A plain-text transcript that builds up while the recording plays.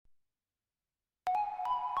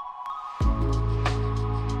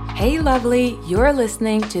Hey lovely, you're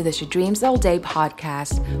listening to the She Dreams All Day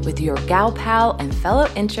podcast with your gal pal and fellow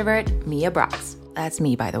introvert, Mia Brox. That's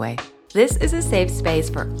me, by the way. This is a safe space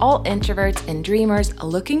for all introverts and dreamers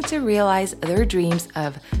looking to realize their dreams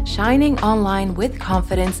of shining online with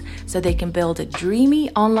confidence so they can build a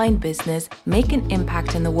dreamy online business, make an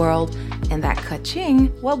impact in the world, and that ka-ching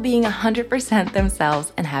while being 100%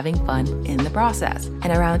 themselves and having fun in the process. And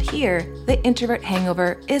around here, the introvert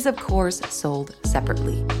hangover is of course sold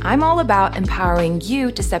separately. I'm all about empowering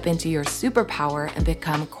you to step into your superpower and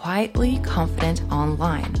become quietly confident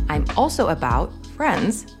online. I'm also about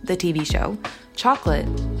Friends, the TV show, chocolate,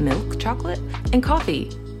 milk chocolate, and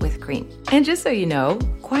coffee with cream. And just so you know,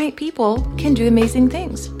 quiet people can do amazing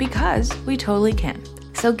things because we totally can.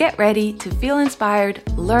 So get ready to feel inspired,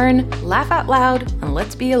 learn, laugh out loud, and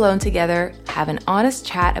let's be alone together, have an honest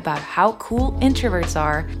chat about how cool introverts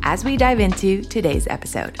are as we dive into today's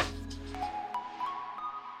episode.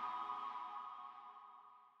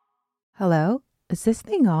 Hello? Is this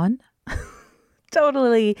thing on?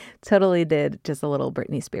 Totally did just a little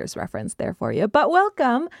Britney Spears reference there for you. But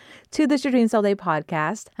welcome to the She Dreams All Day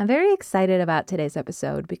podcast. I'm very excited about today's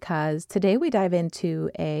episode because today we dive into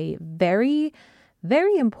a very,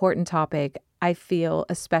 very important topic, I feel,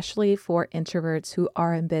 especially for introverts who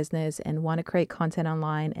are in business and want to create content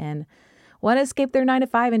online and want to escape their 9 to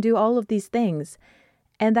 5 and do all of these things.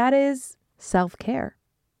 And that is self-care.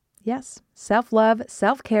 Yes, self-love,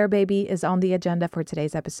 self-care, baby, is on the agenda for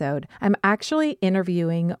today's episode. I'm actually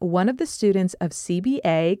interviewing one of the students of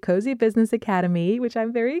CBA, Cozy Business Academy, which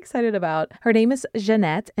I'm very excited about. Her name is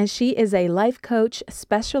Jeanette, and she is a life coach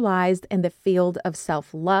specialized in the field of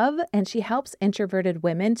self-love, and she helps introverted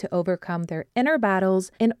women to overcome their inner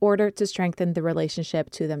battles in order to strengthen the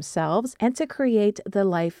relationship to themselves and to create the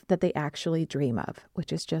life that they actually dream of,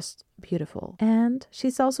 which is just beautiful. And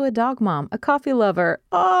she's also a dog mom, a coffee lover.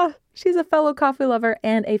 Oh, she's a fellow coffee lover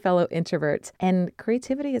and a fellow introvert. And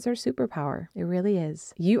creativity is her superpower. It really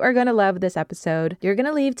is. You are going to love this episode. You're going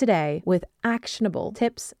to leave today with actionable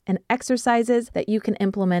tips and exercises that you can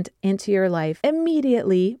implement into your life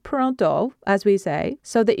immediately, pronto, as we say,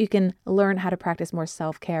 so that you can learn how to practice more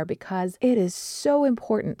self-care, because it is so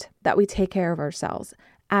important that we take care of ourselves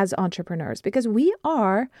as entrepreneurs, because we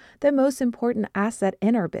are the most important asset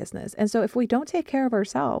in our business. And so if we don't take care of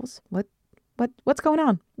ourselves, what's going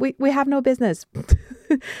on? We have no business.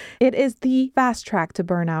 It is the fast track to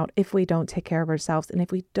burnout if we don't take care of ourselves and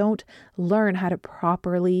if we don't learn how to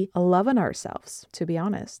properly love on ourselves, to be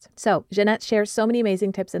honest. So Jeanette shares so many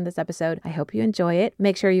amazing tips in this episode. I hope you enjoy it.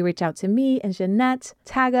 Make sure you reach out to me and Jeanette,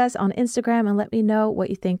 tag us on Instagram, and let me know what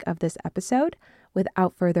you think of this episode.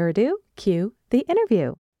 Without further ado, cue the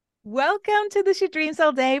interview. Welcome to the She Dreams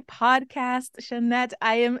All Day podcast, Jeanette.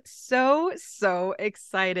 I am so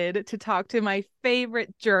excited to talk to my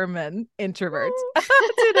favorite German introvert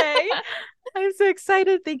today. I'm so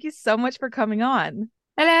excited. Thank you so much for coming on.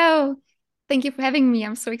 Hello. Thank you for having me.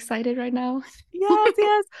 I'm so excited right now.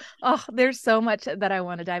 Yes. Oh, there's so much that I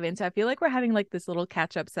want to dive into. I feel like we're having like this little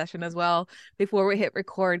catch-up session as well before we hit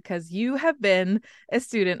record, because you have been a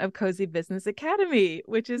student of Cozy Business Academy,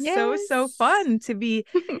 which is so fun to be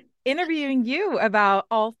interviewing you about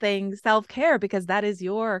all things self-care, because that is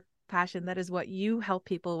your passion. That is what you help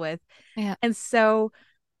people with. Yeah. And so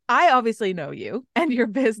I obviously know you and your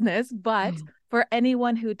business, but for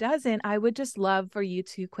anyone who doesn't, I would just love for you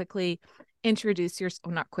to quickly introduce yourself.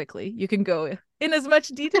 Well, not quickly, you can go in as much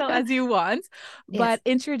detail as you want, but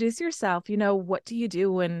introduce yourself. You know, what do you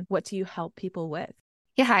do and what do you help people with?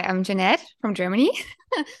 Yeah, hi, I'm Jeanette from Germany.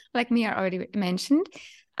 Like Mia already mentioned,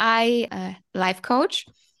 I life coach,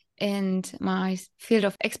 and my field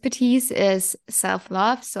of expertise is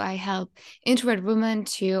self-love. So I help introvert women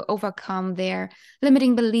to overcome their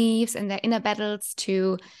limiting beliefs and their inner battles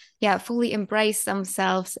to fully embrace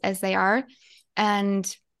themselves as they are.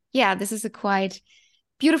 And this is a quite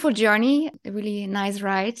beautiful journey, a really nice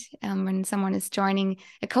ride when someone is joining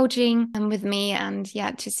a coaching with me, and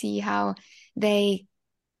to see how they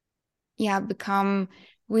become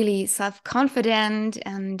really self-confident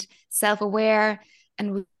and self-aware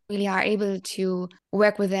and really are able to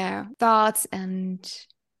work with their thoughts and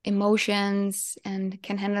emotions and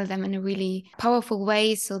can handle them in a really powerful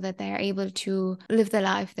way so that they are able to live the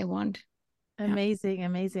life they want.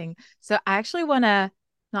 Amazing. So I actually want to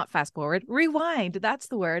not fast forward, rewind. That's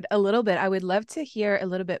the word, a little bit. I would love to hear a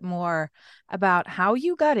little bit more about how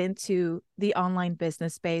you got into the online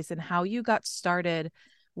business space and how you got started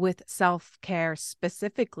with self-care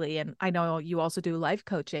specifically. And I know you also do life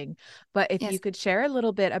coaching, but if you could share a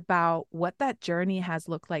little bit about what that journey has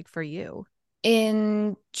looked like for you.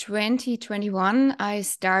 In 2021, I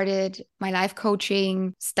started my life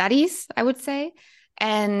coaching studies, I would say.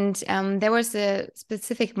 And there was a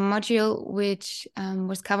specific module which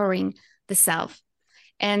was covering the self.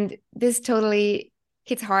 And this totally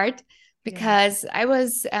hits hard Yeah. because I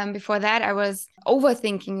was, before that, I was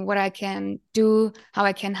overthinking what I can do, how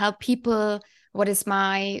I can help people, what is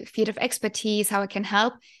my field of expertise, how I can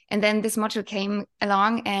help. And then this module came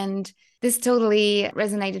along and this totally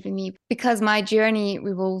resonated with me because my journey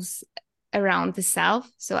revolves around the self.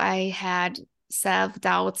 So I had self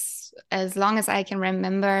doubts as long as I can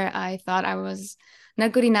remember. I thought I was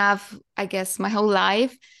not good enough, I guess, my whole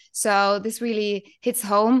life. So this really hits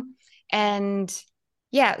home. And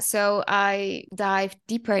yeah, so I dived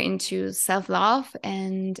deeper into self-love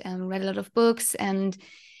and read a lot of books and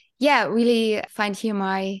yeah, really find here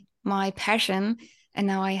my passion. And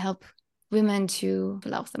now I help women to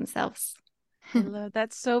love themselves. I love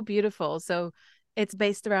that's so beautiful. So it's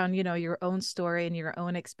based around, your own story and your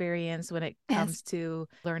own experience when it Yes. comes to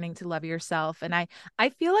learning to love yourself. And I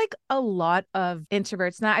feel like a lot of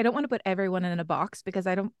introverts, now I don't want to put everyone in a box because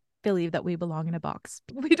I don't believe that we belong in a box.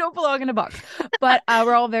 We don't belong in a box, but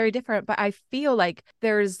we're all very different. But I feel like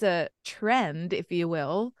there's a trend, if you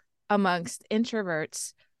will, amongst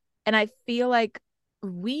introverts. And I feel like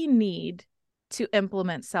we need to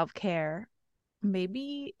implement self-care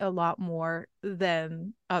maybe a lot more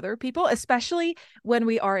than other people, especially when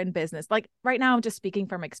we are in business. Like right now, I'm just speaking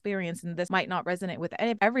from experience, and this might not resonate with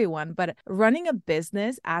everyone, but running a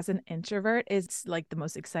business as an introvert is like the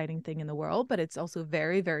most exciting thing in the world, but it's also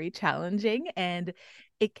very, very challenging, and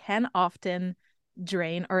it can often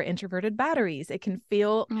drain our introverted batteries. It can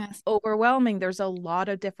feel Yes. overwhelming. There's a lot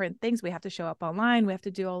of different things. We have to show up online, we have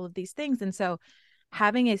to do all of these things. And so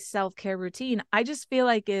having a self-care routine, I just feel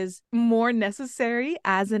like is more necessary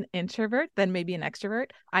as an introvert than maybe an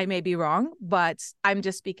extrovert. I may be wrong, but I'm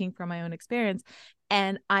just speaking from my own experience.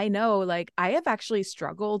 And I know like I have actually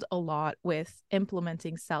struggled a lot with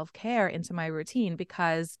implementing self-care into my routine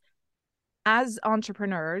because as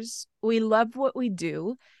entrepreneurs, we love what we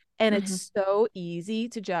do. And Mm-hmm. it's so easy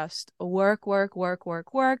to just work, work, work,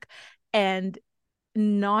 work, work, and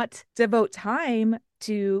not devote time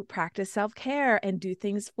to practice self-care and do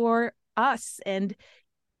things for us. And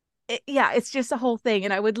yeah, it's just a whole thing.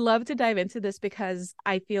 And I would love to dive into this because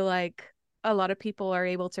I feel like a lot of people are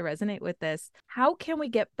able to resonate with this. How can we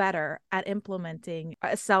get better at implementing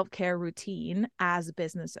a self-care routine as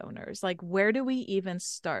business owners? Like, where do we even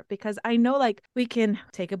start? Because I know like we can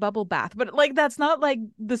take a bubble bath, but like that's not like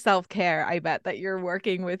the self-care I bet that you're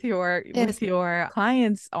working with Yes. your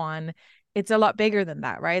clients on. It's a lot bigger than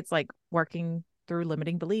that, right? It's like working through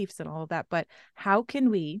limiting beliefs and all of that. But how can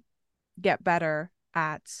we get better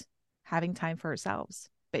at having time for ourselves,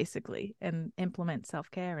 basically, and implement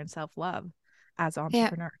self-care and self-love as Yeah.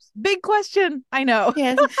 entrepreneurs? Big question, I know.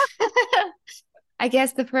 Yes. I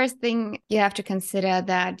guess the first thing you have to consider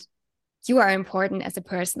that you are important as a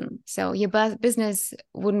person. So your business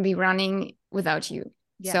wouldn't be running without you.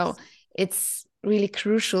 So Yes. it's really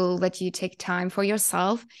crucial that you take time for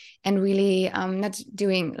yourself and really not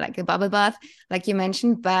doing like a bubble bath, like you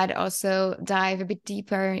mentioned, but also dive a bit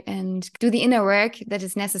deeper and do the inner work that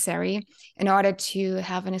is necessary in order to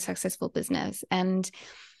have a successful business. And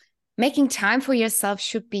making time for yourself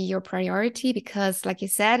should be your priority because, like you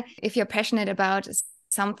said, if you're passionate about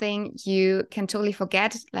something, you can totally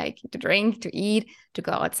forget like to drink, to eat, to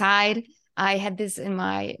go outside. I had this in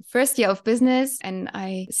my first year of business, and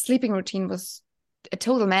I sleeping routine was a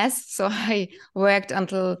total mess. So I worked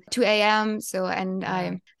until 2 a.m. So, and Yeah.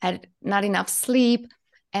 I had not enough sleep.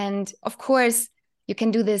 And of course, you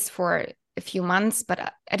can do this for a few months,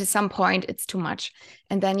 but at some point it's too much.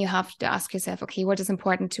 And then you have to ask yourself, okay, what is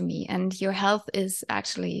important to me? And your health is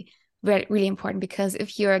actually very, really important because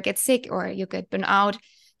if you get sick or you get burnt out,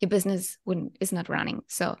 your business is not running.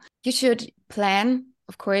 So you should plan.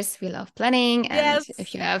 Of course, we love planning. And Yes.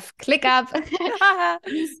 if you have ClickUp,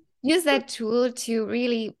 use that tool to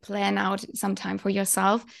really plan out some time for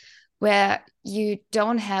yourself where you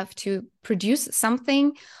don't have to produce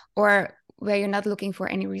something or where you're not looking for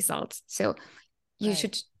any results. So you Right.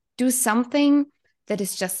 should do something that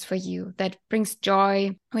is just for you, that brings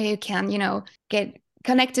joy, where you can, get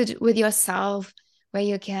connected with yourself, where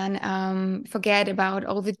you can forget about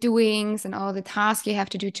all the doings and all the tasks you have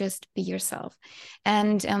to do, just be yourself.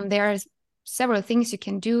 And there are several things you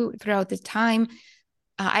can do throughout the time.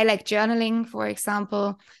 I like journaling, for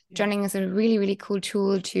example. Yeah. Journaling is a really, really cool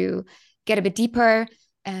tool to get a bit deeper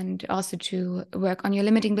and also to work on your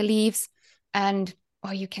limiting beliefs. And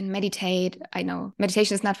or you can meditate. I know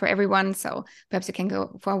meditation is not for everyone, so perhaps you can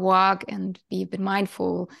go for a walk and be a bit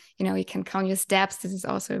mindful. You can count your steps. This is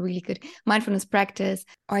also a really good mindfulness practice.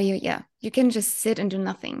 Or you can just sit and do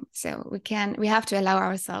nothing. So we have to allow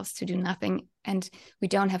ourselves to do nothing, and we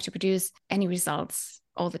don't have to produce any results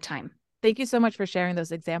all the time. Thank you so much for sharing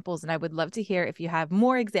those examples. And I would love to hear if you have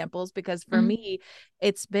more examples, because for me,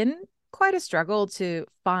 it's been quite a struggle to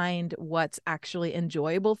find what's actually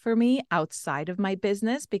enjoyable for me outside of my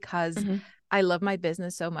business, because I love my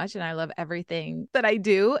business so much and I love everything that I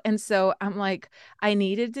do. And so I'm like, I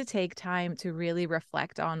needed to take time to really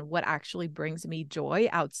reflect on what actually brings me joy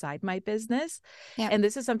outside my business. Yeah. And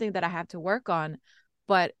this is something that I have to work on.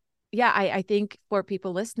 But yeah, I think for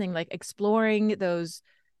people listening, like exploring those,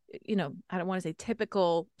 I don't want to say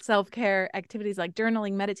typical self-care activities like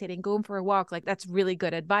journaling, meditating, going for a walk, like that's really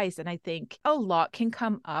good advice. And I think a lot can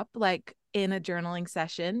come up. Like in a journaling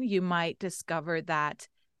session, you might discover that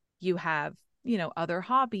you have, other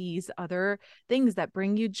hobbies, other things that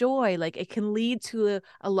bring you joy. Like it can lead to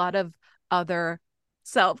a lot of other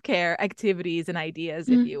self-care activities and ideas,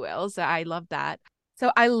 if you will. So I love that.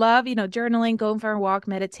 So I love, journaling, going for a walk,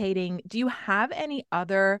 meditating. Do you have any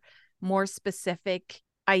other more specific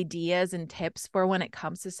ideas and tips for when it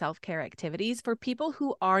comes to self-care activities for people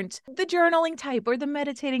who aren't the journaling type or the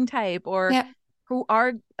meditating type, or who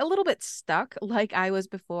are a little bit stuck like I was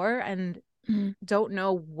before and don't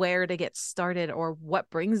know where to get started or what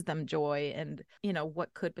brings them joy and,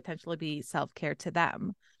 what could potentially be self-care to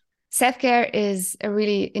them? Self-care is a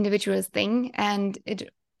really individual thing, and it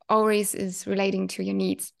always is relating to your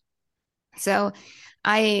needs. So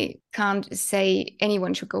I can't say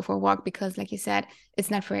anyone should go for a walk because, like you said, it's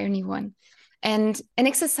not for anyone. And an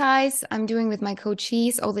exercise I'm doing with my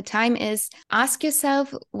coachees all the time is ask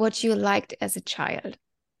yourself what you liked as a child.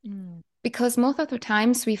 Because most of the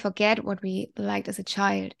times we forget what we liked as a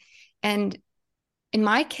child. And in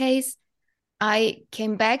my case, I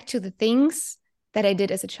came back to the things that I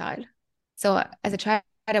did as a child. So as a child,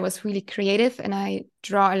 I was really creative and I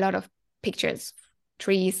draw a lot of pictures,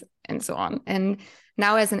 trees, and so on. And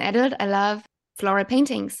now as an adult, I love floral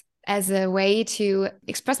paintings as a way to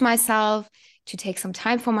express myself, to take some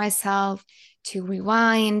time for myself, to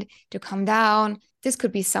rewind, to calm down. This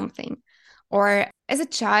could be something. Or as a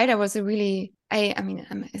child, I was I'm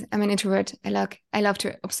an introvert. I love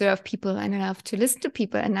to observe people and I love to listen to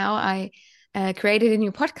people. And now I created a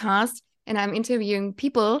new podcast and I'm interviewing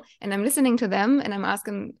people and I'm listening to them and I'm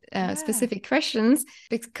asking specific questions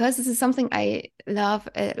because this is something I loved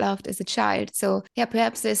as a child. So yeah,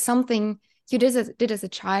 perhaps there's something you did as a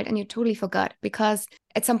child and you totally forgot, because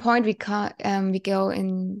at some point we go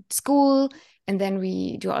in school and then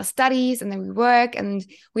we do our studies and then we work and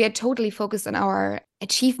we are totally focused on our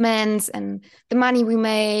achievements and the money we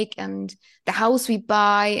make and the house we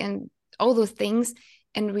buy and all those things.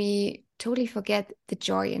 And we totally forget the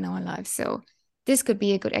joy in our lives. So this could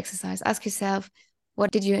be a good exercise. Ask yourself,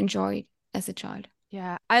 what did you enjoy as a child?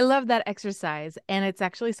 Yeah, I love that exercise. And it's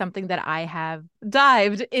actually something that I have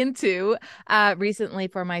dived into recently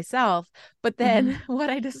for myself. But then what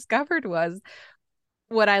I discovered was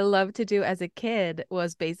what I loved to do as a kid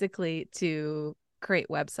was basically to create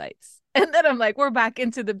websites. And then I'm like, we're back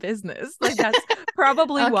into the business. Like that's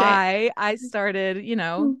probably why I started,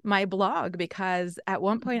 my blog, because at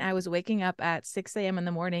one point I was waking up at 6 a.m. in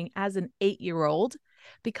the morning as an 8-year-old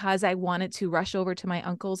because I wanted to rush over to my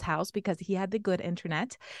uncle's house because he had the good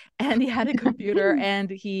internet and he had a computer and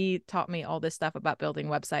he taught me all this stuff about building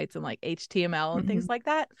websites and like HTML and things like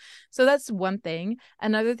that. So that's one thing.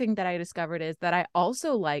 Another thing that I discovered is that I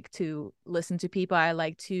also like to listen to people. I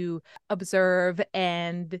like to observe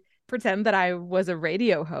and pretend that I was a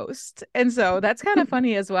radio host. And so that's kind of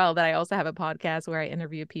funny as well that I also have a podcast where I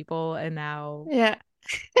interview people, and now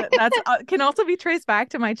that's can also be traced back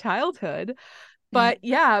to my childhood. But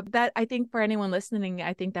yeah, that I think for anyone listening,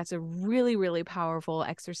 I think that's a really, really powerful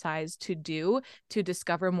exercise to do to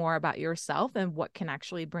discover more about yourself and what can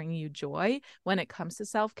actually bring you joy when it comes to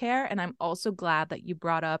self-care. And I'm also glad that you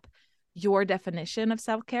brought up your definition of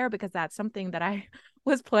self-care, because that's something that I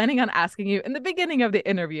was planning on asking you in the beginning of the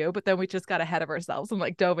interview, but then we just got ahead of ourselves and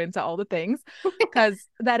like dove into all the things, because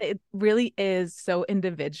that it really is so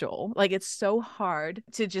individual. Like it's so hard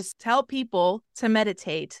to just tell people to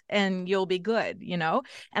meditate and you'll be good, And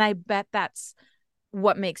I bet that's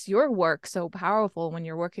what makes your work so powerful when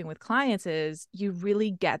you're working with clients is you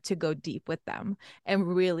really get to go deep with them and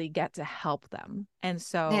really get to help them. And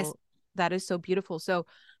so that is so beautiful. So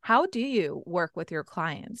how do you work with your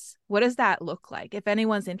clients? What does that look like? If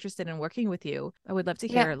anyone's interested in working with you, I would love to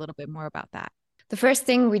hear a little bit more about that. The first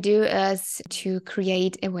thing we do is to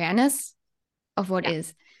create awareness. of what Yeah.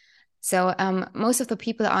 is. So most of the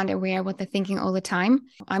people aren't aware what they're thinking all the time.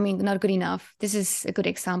 I mean, not good enough. This is a good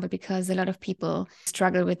example because a lot of people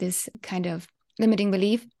struggle with this kind of limiting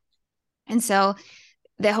belief. And so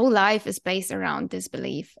their whole life is based around this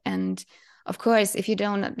belief. And of course, if you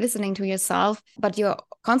don't listening to yourself, but you're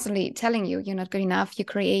constantly telling you're not good enough, you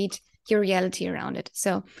create your reality around it.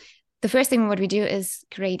 So the first thing what we do is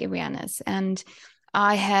create awareness. And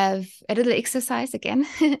I have a little exercise again,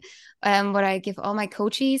 what I give all my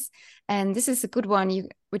coaches. And this is a good one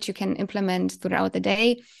which you can implement throughout the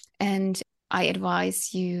day. And I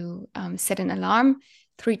advise you set an alarm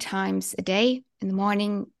 3 times a day, in the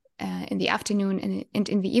morning, in the afternoon, and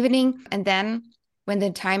in the evening. And then when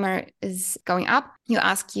the timer is going up, you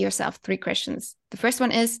ask yourself 3 questions. The first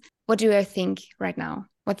one is, what do I think right now?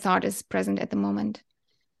 What thought is present at the moment?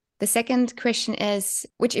 The second question is,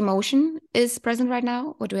 which emotion is present right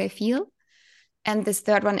now? What do I feel? And this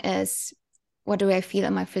third one is, what do I feel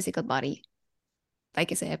in my physical body?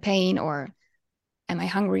 Like, is it a pain, or am I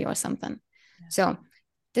hungry or something? Yeah. So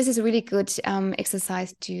this is a really good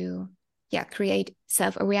exercise to create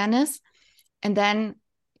self-awareness. And then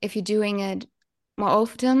if you're doing it more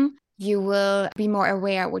often, you will be more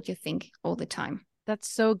aware what you think all the time. That's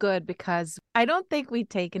so good, because I don't think we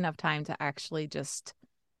take enough time to actually just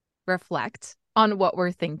reflect on what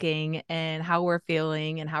we're thinking and how we're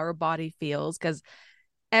feeling and how our body feels, because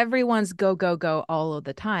everyone's go, go, go all of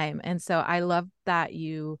the time. And so I love that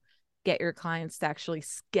you get your clients to actually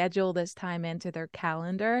schedule this time into their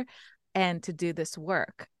calendar and to do this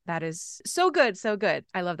work. That is so good. So good.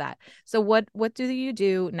 I love that. So what do you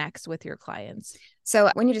do next with your clients?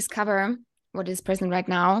 So when you discover what is present right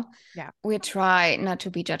now, we try not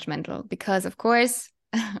to be judgmental, because of course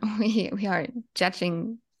we are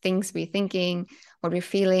judging things we're thinking, what we're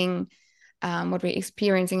feeling, what we're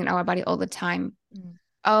experiencing in our body all the time.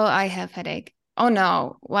 Oh, I have headache. Oh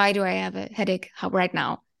no, why do I have a headache right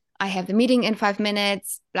now? I have the meeting in 5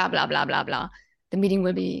 minutes, blah, blah, blah, blah, blah. The meeting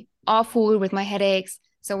will be awful with my headaches.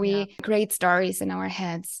 So we create stories in our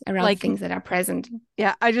heads around things that are present.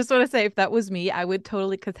 Yeah, I just want to say, if that was me, I would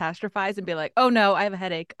totally catastrophize and be like, oh no, I have a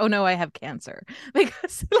headache. Oh no, I have cancer.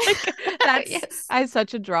 Because that's yes. I'm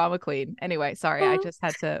such a drama queen. Anyway, sorry, I just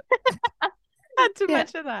had to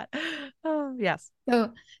mention that. Oh, yes.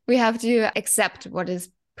 So we have to accept what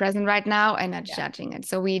is present right now and not judging it.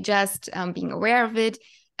 So we just being aware of it,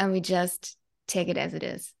 and we just take it as it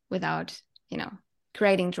is without,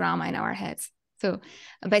 creating drama in our heads. So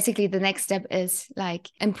basically the next step is like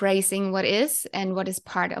embracing what is and what is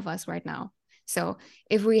part of us right now. So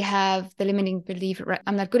if we have the limiting belief,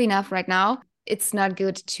 I'm not good enough right now, it's not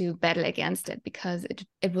good to battle against it, because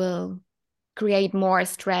it will create more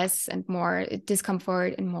stress and more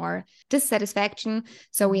discomfort and more dissatisfaction.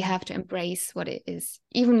 So we have to embrace what it is,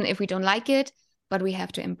 even if we don't like it, but we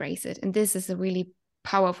have to embrace it. And this is a really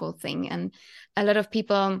powerful thing. And a lot of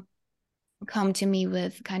people come to me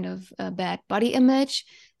with kind of a bad body image.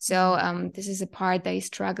 So this is a part they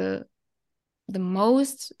struggle the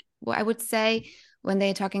most, I would say, when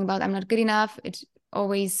they're talking about I'm not good enough. It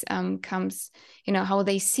always comes, how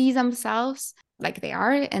they see themselves, like they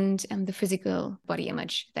are, and the physical body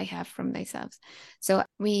image they have from themselves. So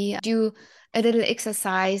we do a little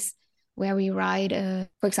exercise where we write,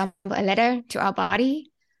 for example, a letter to our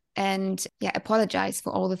body and apologize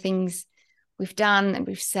for all the things we've done and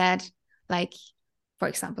we've said. Like, for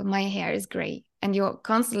example, my hair is gray, and you're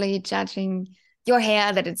constantly judging your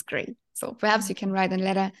hair that it's gray. So perhaps you can write a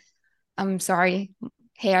letter. I'm sorry,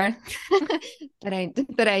 hair,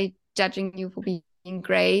 that I judging you for being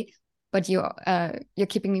gray, but you're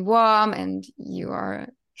keeping me warm and you are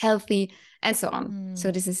healthy, and so on.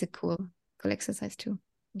 So this is a cool exercise too.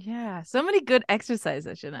 Yeah, so many good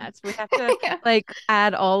exercises, Jeanette. We have to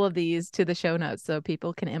add all of these to the show notes so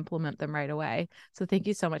people can implement them right away. So thank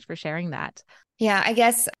you so much for sharing that. Yeah, I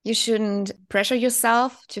guess you shouldn't pressure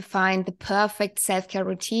yourself to find the perfect self-care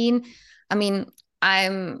routine. I mean,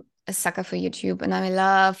 I'm a sucker for YouTube, and I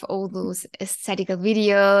love all those aesthetical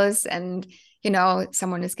videos, and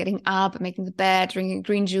someone is getting up, making the bed, drinking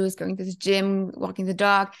green juice, going to the gym, walking the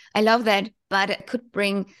dog. I love that, but it could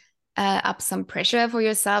bring up some pressure for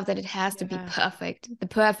yourself that it has to be perfect, the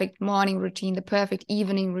perfect morning routine, the perfect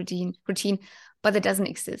evening routine, but it doesn't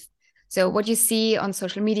exist. So what you see on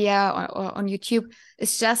social media or on YouTube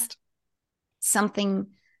is just something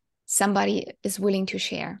somebody is willing to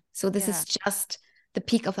share. So this is just the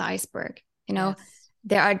peak of the iceberg.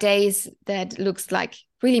 There are days that looks like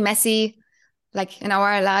really messy, like in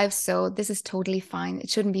our lives. So this is totally fine. It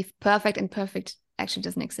shouldn't be perfect, and perfect actually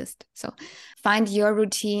doesn't exist. So find your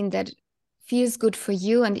routine that feels good for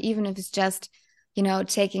you. And even if it's just,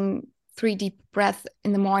 taking 3 deep breaths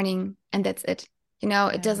in the morning, and that's it.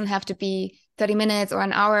 It doesn't have to be 30 minutes or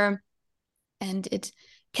an hour, and it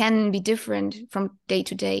can be different from day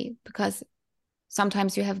to day, because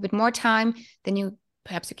sometimes you have a bit more time, then you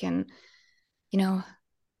can,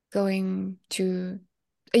 going to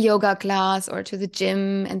a yoga class or to the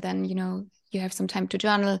gym, and then, you have some time to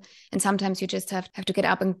journal, and sometimes you just have to get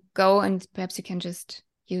up and go, and perhaps you can just,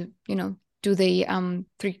 do the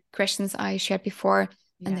 3 questions I shared before,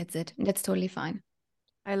 and that's it. And that's totally fine.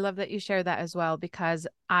 I love that you share that as well, because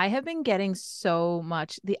I have been getting so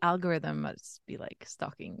much, the algorithm must be like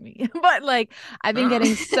stalking me, but like I've been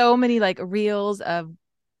getting so many like reels of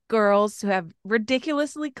girls who have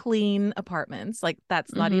ridiculously clean apartments. Like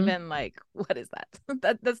that's not even like, what is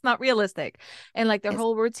that? That's not realistic. And like their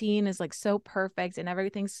whole routine is like so perfect and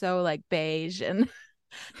everything's so like beige and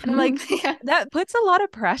like that puts a lot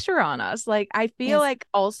of pressure on us. Like I feel like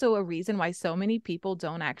also a reason why so many people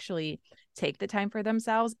don't actually take the time for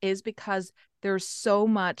themselves is because there's so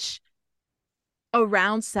much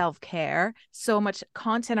around self-care, so much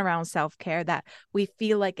content around self-care, that we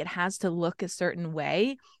feel like it has to look a certain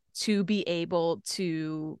way to be able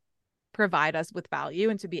to provide us with value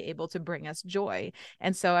and to be able to bring us joy.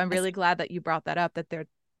 And so I'm really glad that you brought that up, that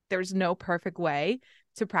there's no perfect way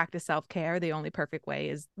to practice self-care. The only perfect way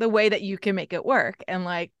is the way that you can make it work. And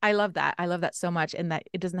like, I love that so much. And that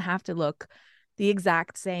it doesn't have to look the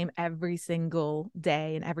exact same every single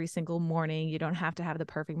day and every single morning. You don't have to have the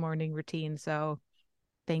perfect morning routine. So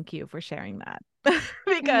thank you for sharing that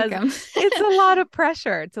because it's a lot of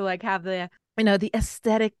pressure to like have the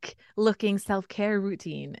aesthetic looking self-care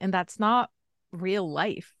routine. And that's not real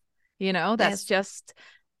life. That's just,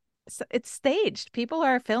 it's staged. People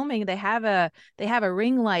are filming. They have a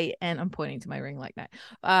ring light, and I'm pointing to my ring light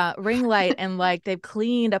now. Ring light, and like they've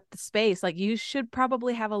cleaned up the space. Like you should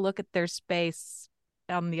probably have a look at their space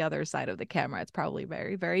on the other side of the camera. It's probably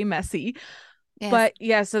very, very messy. But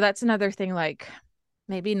yeah, so that's another thing. Like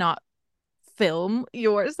maybe not film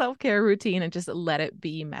your self-care routine and just let it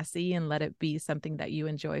be messy and let it be something that you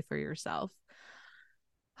enjoy for yourself.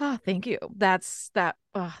 Oh, thank you. Because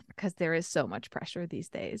there is so much pressure these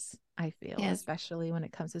days, I feel, especially when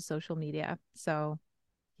it comes to social media. So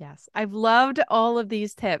yes, I've loved all of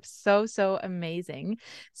these tips. So amazing.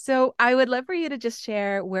 So I would love for you to just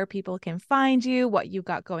share where people can find you, what you've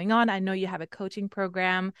got going on. I know you have a coaching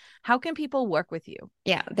program. How can people work with you?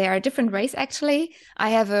 Yeah, there are different ways, actually. I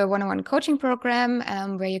have a one-on-one coaching program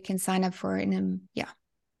where you can sign up for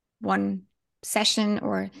one session,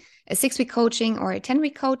 or a 6-week coaching, or a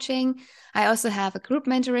 10-week coaching. I also have a group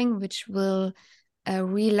mentoring, which will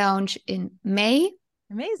relaunch in May.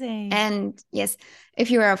 Amazing. And yes,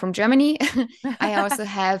 if you are from Germany, I also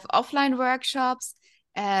have offline workshops.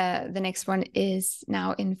 The next one is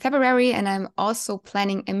now in February, and I'm also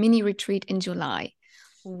planning a mini retreat in July.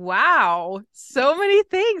 Wow. So many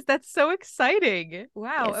things. That's so exciting.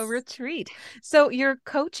 Wow. A retreat. So you're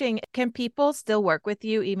coaching. Can people still work with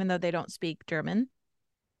you even though they don't speak German?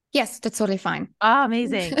 Yes, that's totally fine. Oh,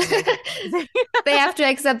 amazing. Amazing. They have to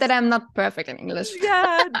accept that I'm not perfect in English.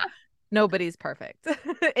 Yeah. Nobody's perfect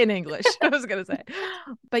in English, I was going to say.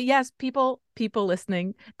 But yes, people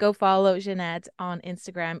listening, go follow Jeanette on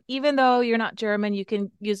Instagram. Even though you're not German, you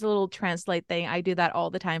can use a little translate thing. I do that all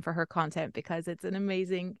the time for her content because it's an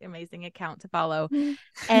amazing, amazing account to follow.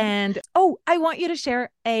 And I want you to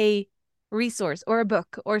share a resource or a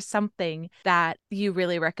book or something that you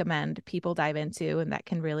really recommend people dive into and that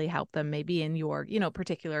can really help them maybe in your,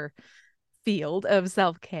 particular field of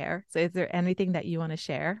self-care. So is there anything that you want to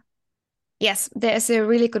share? Yes, there's a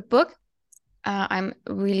really good book. I'm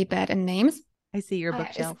really bad in names. I see your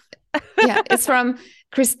bookshelf. It's from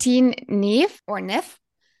Christine Neff,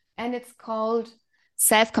 and it's called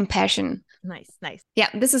Self-Compassion. Nice. Yeah,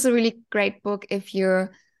 this is a really great book if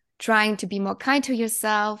you're trying to be more kind to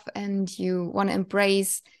yourself and you want to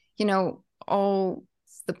embrace, all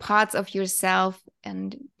the parts of yourself,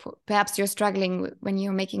 and perhaps you're struggling when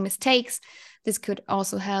you're making mistakes. This could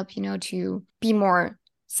also help, to be more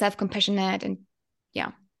self-compassionate. And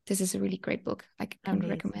this is a really great book. I can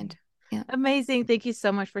recommend. Yeah. Amazing. Thank you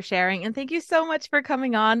so much for sharing. And thank you so much for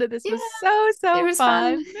coming on. This was so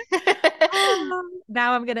fun.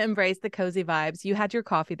 Now I'm going to embrace the cozy vibes. You had your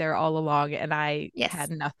coffee there all along and I had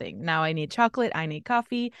nothing. Now I need chocolate. I need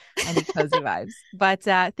coffee. I need cozy vibes. But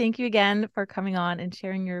thank you again for coming on and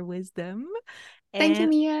sharing your wisdom. Thank you,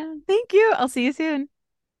 Mia. Thank you. I'll see you soon.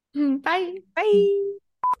 Bye. Bye.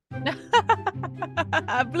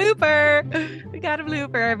 A blooper. We got a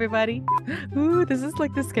blooper, everybody. Ooh, this is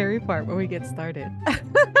like the scary part when we get started.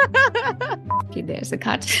 Okay, there's a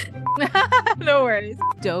cut. No worries.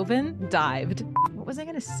 Dived. What was was I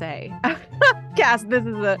gonna say? Cass, this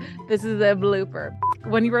is a blooper.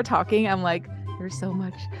 When you were talking, I'm like, there's so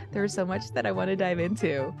much that I want to dive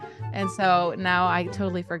into. And so now I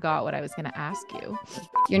totally forgot what I was gonna ask you.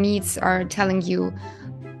 Your needs are telling you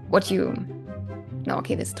what you... No,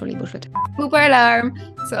 okay, this is totally bullshit. Blooper alarm.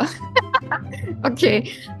 So, okay.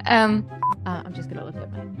 I'm just gonna look at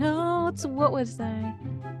my notes. What was I?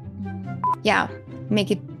 Yeah,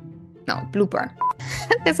 make it... No, blooper.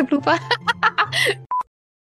 There's a blooper.